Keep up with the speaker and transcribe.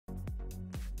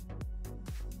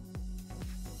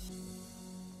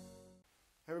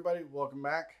Hey everybody, welcome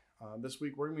back. This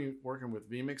week we're going to be working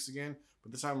with Vmix again,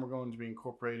 but this time we're going to be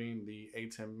incorporating the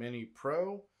ATEM Mini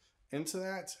Pro into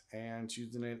that and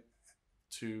using it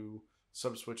to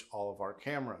sub-switch all of our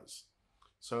cameras.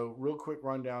 So real quick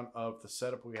rundown of the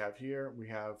setup we have here. We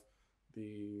have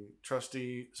the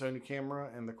trusty Sony camera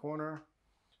in the corner,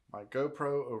 my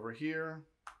GoPro over here,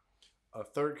 a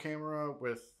third camera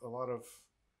with a lot of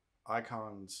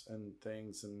icons and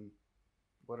things and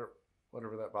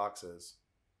whatever that box is.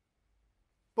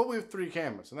 But we have 3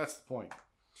 cameras, and that's the point.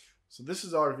 So this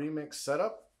is our Vmix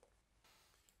setup.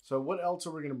 So what else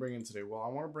are we going to bring in today? Well, I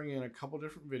want to bring in a couple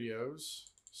different videos.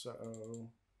 So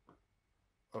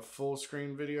a full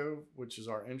screen video, which is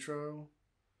our intro,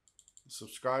 a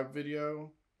subscribe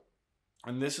video.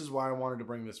 And this is why I wanted to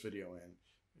bring this video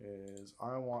in, is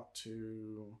I want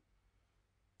to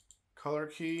color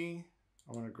key.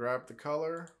 I'm going to grab the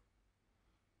color.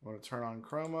 I'm going to turn on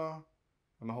chroma.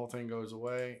 And the whole thing goes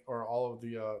away, or all of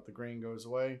the green goes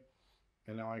away.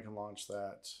 And now I can launch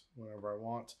that whenever I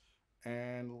want.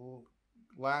 And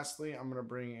lastly, I'm going to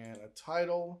bring in a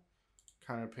title,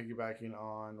 kind of piggybacking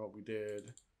on what we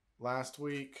did last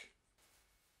week.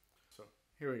 So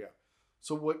here we go.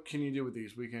 So what can you do with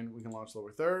these? We can launch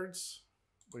lower thirds.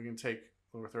 We can take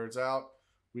lower thirds out.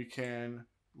 We can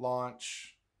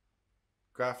launch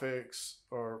graphics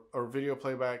or video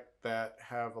playback that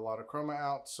have a lot of chroma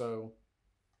out. So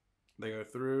they go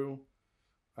through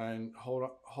and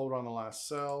hold on the last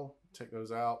cell, take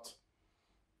those out.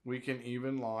 We can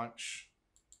even launch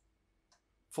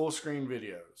full screen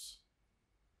videos.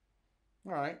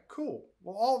 All right, cool.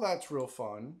 Well, all that's real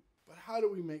fun, but how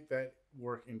do we make that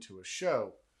work into a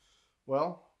show?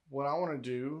 Well, what I want to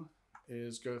do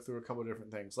is go through a couple of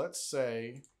different things. Let's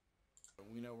say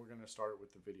we know we're going to start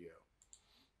with the video.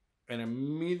 And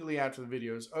immediately after the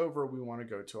video is over, we want to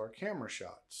go to our camera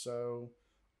shot. So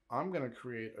I'm going to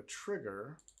create a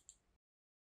trigger.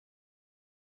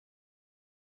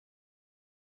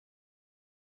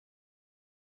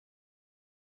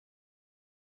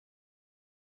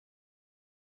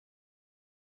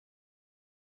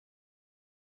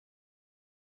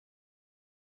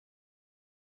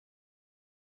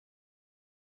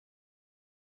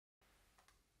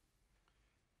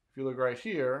 If you look right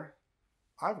here,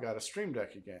 I've got a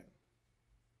Streamdeck again.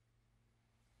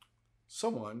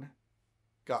 Someone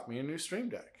got me a new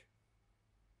Streamdeck.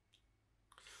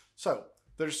 So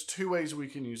there's 2 ways we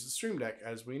can use the Streamdeck.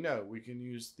 As we know, we can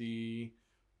use the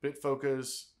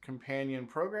BitFocus companion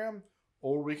program,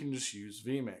 or we can just use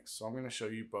Vmix. So I'm going to show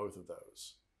you both of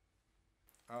those.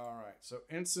 All right, so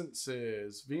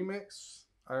instances Vmix.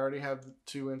 I already have the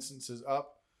 2 instances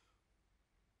up.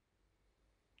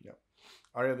 Yep,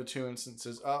 I already have the 2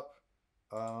 instances up.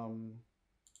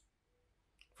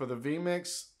 For the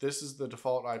Vmix, this is the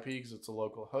default IP because it's a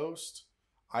local host.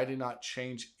 I did not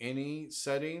change any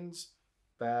settings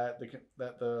that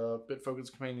the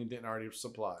BitFocus companion didn't already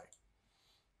supply.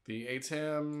 The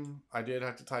ATEM, I did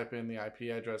have to type in the IP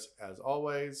address as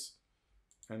always.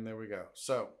 And there we go.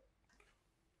 So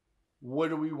what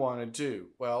do we want to do?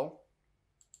 Well,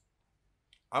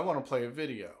 I want to play a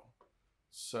video.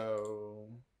 So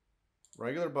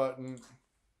regular button,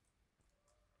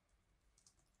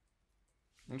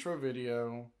 intro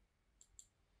video.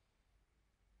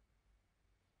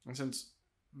 And since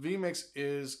Vmix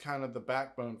is kind of the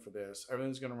backbone for this,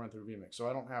 everything's going to run through Vmix. So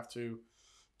I don't have to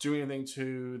do anything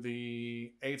to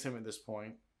the ATEM at this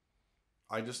point.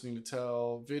 I just need to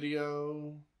tell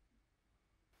video,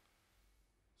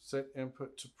 set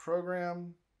input to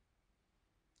program.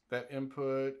 That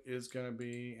input is going to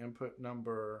be input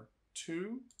number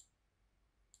 2.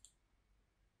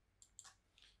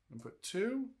 Input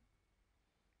 2.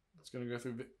 It's going to go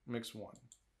through mix 1.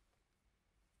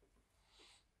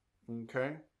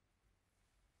 Okay.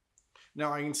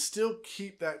 Now I can still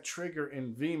keep that trigger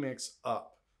in Vmix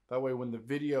up. That way when the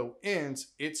video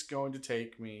ends, it's going to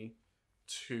take me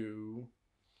to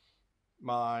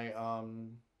my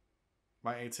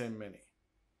my ATEM Mini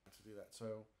to do that.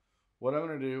 So what I'm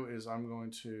going to do is I'm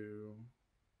going to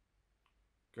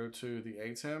go to the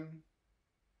ATEM.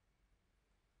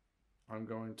 I'm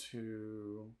going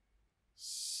to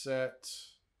set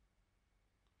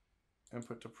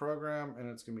input to program, and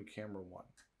it's going to be camera 1.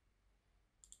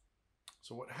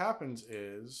 So what happens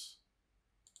is,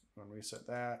 I'm going to reset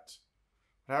that.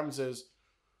 What happens is,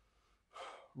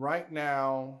 right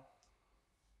now,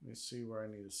 let me see where I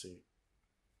need to see.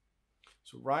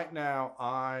 So right now,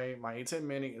 my ATEM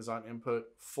Mini is on input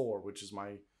 4, which is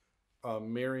my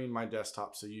mirroring my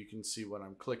desktop so you can see what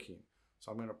I'm clicking.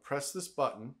 So I'm going to press this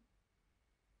button.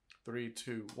 3,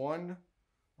 2, 1.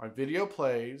 My video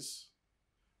plays.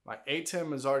 My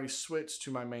ATEM is already switched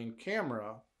to my main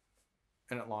camera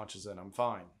and it launches it. I'm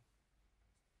fine.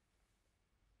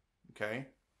 Okay.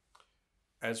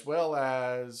 As well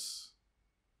as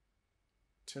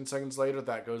 10 seconds later,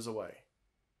 that goes away.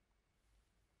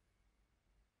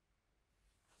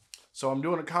 So I'm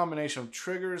doing a combination of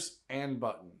triggers and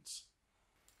buttons.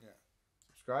 Yeah.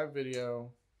 Subscribe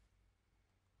video.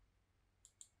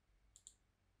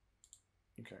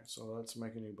 Okay, so let's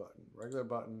make a new button. Regular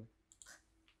button.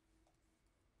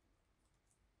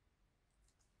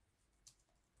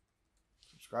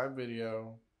 Subscribe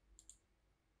video.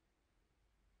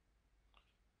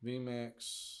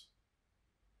 Vmix.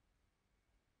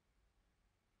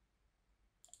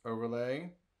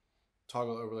 Overlay.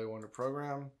 Toggle overlay 1 to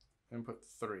program. Input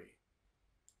 3.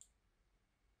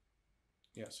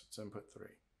 Yes, it's input 3.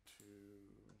 To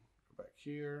go back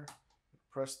here,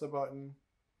 press the button.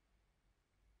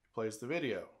 Plays the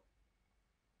video.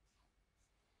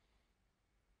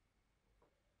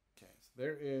 Okay, so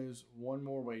there is one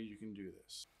more way you can do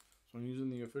this. So I'm using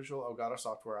the official Elgato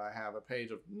software. I have a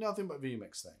page of nothing but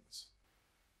Vmix things.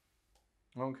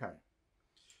 Okay,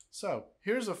 so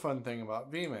here's a fun thing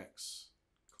about Vmix.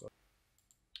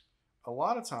 A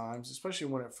lot of times, especially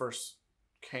when it first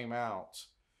came out,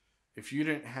 if you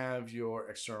didn't have your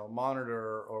external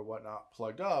monitor or whatnot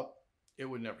plugged up, it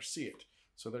would never see it.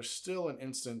 So there's still an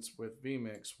instance with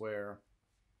Vmix where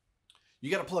you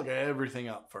got to plug everything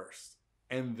up first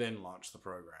and then launch the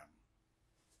program.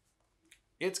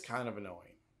 It's kind of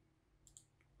annoying.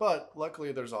 But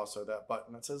luckily there's also that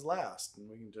button that says last, and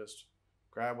we can just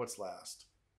grab what's last.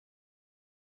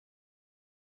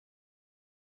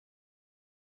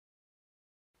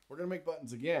 We're going to make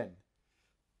buttons again.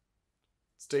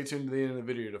 Stay tuned to the end of the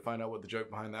video to find out what the joke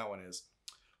behind that one is.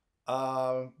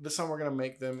 This time we're going to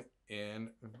make them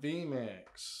in Vmix.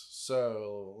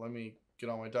 So let me get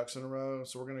all my ducks in a row.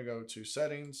 So we're going to go to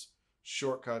settings,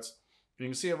 shortcuts. You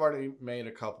can see I've already made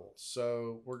a couple.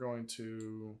 So we're going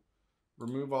to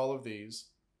remove all of these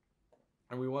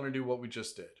and we want to do what we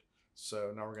just did.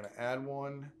 So now we're going to add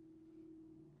one,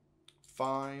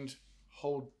 find,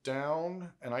 hold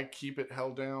down, and I keep it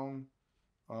held down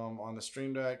on the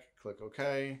Streamdeck. Click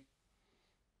OK.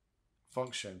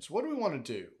 Functions. What do we want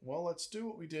to do? Well, let's do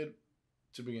what we did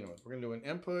to begin with. We're going to do an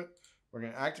input. We're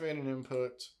going to activate an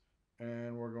input,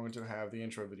 and we're going to have the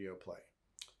intro video play.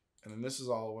 And then this is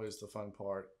always the fun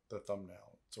part, the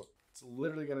thumbnail. So it's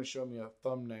literally going to show me a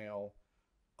thumbnail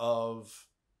of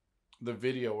the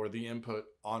video or the input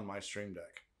on my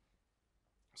Streamdeck.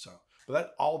 So,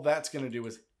 but all that's going to do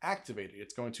is activate it.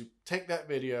 It's going to take that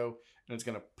video and it's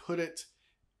going to put it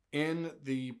in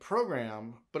the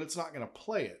program, but it's not going to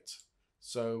play it.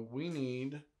 So we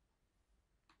need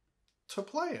to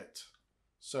play it.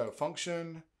 So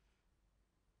function,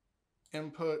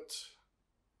 input,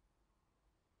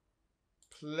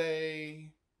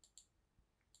 play.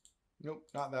 Nope,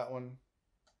 not that one.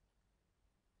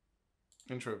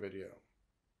 Intro video.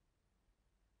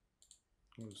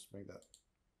 We'll just make that.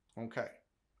 Okay.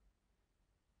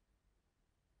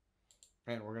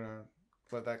 And we're going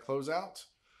to let that close out.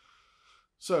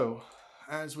 So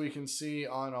as we can see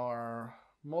on our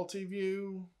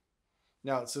multi-view,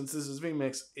 now since this is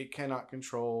Vmix, it cannot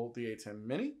control the ATEM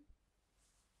Mini.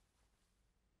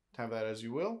 Have that as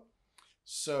you will.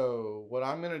 So what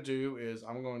I'm going to do is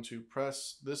I'm going to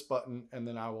press this button and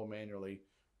then I will manually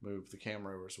move the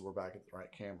camera over so we're back at the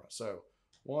right camera. So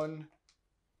 1,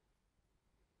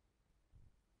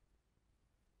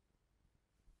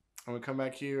 and we come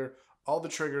back here, all the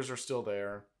triggers are still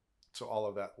there, so all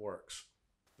of that works.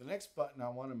 The next button I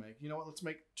want to make, you know what, let's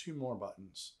make 2 more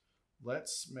buttons.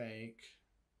 Let's make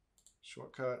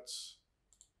shortcuts,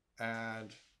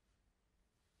 add,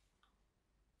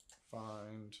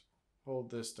 find,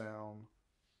 hold this down.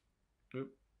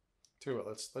 Oop. Tell you what,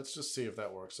 let's just see if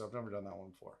that works. I've never done that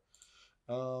one before.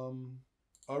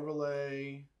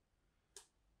 Overlay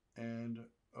and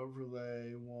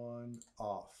overlay 1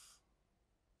 off.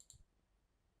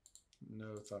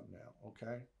 No thumbnail.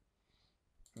 Okay.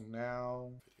 And now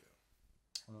video.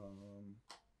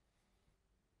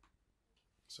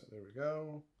 So there we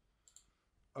go.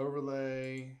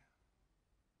 Overlay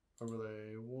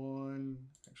 1.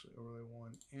 Actually, overlay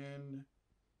 1 in.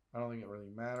 I don't think it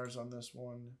really matters on this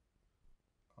one.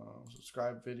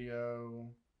 Subscribe video.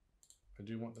 I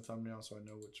do want the thumbnail so I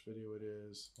know which video it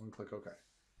is. I'm gonna click OK.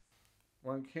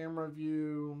 One camera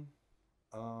view.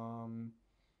 I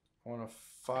want to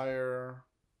fire.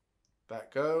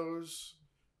 That goes.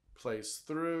 Plays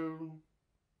through.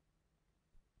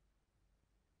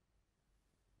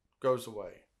 Goes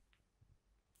away.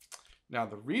 Now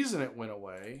the reason it went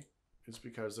away is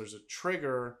because there's a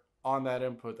trigger on that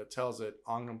input that tells it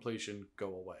on completion, go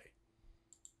away.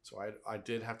 So I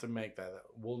did have to make that. It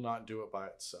will not do it by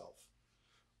itself.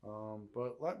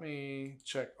 But let me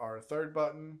check our third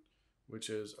button, which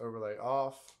is overlay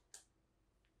off.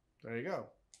 There you go.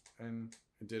 And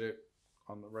it did it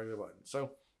on the regular button.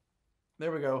 So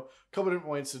there we go. A couple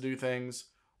different ways to do things.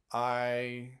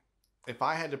 If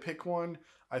I had to pick one,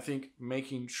 I think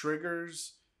making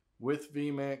triggers with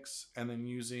Vmix and then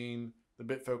using the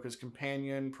BitFocus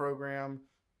companion program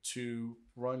to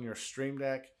run your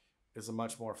Streamdeck is a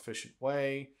much more efficient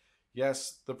way.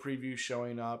 Yes, the preview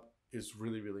showing up is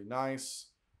really, really nice.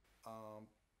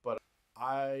 But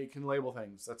I can label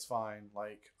things. That's fine.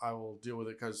 Like, I will deal with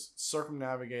it because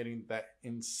circumnavigating that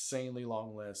insanely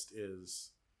long list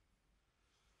is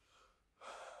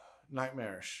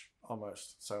nightmarish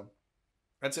almost. So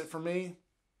that's it for me.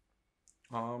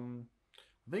 I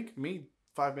think me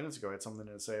 5 minutes ago had something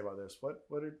to say about this. What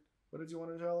did you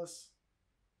want to tell us?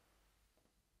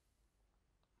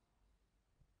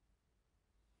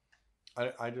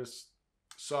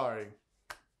 Sorry.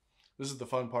 This is the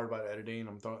fun part about editing.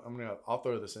 I'll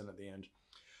throw this in at the end.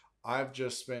 I've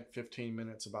just spent 15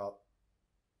 minutes about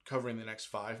covering the next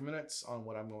 5 minutes on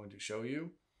what I'm going to show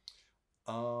you.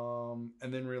 And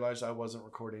then realized I wasn't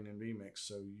recording in Vmix,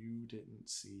 so you didn't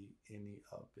see any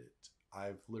of it.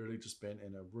 I've literally just been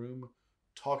in a room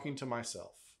talking to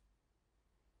myself.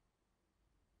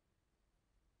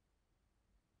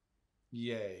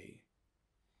 Yay.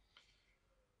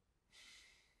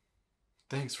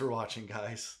 Thanks for watching,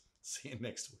 guys. See you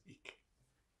next week.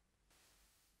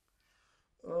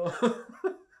 Oh,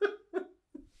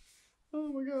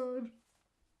 oh my god.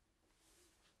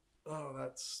 Oh,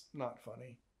 that's not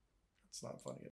funny. That's not funny.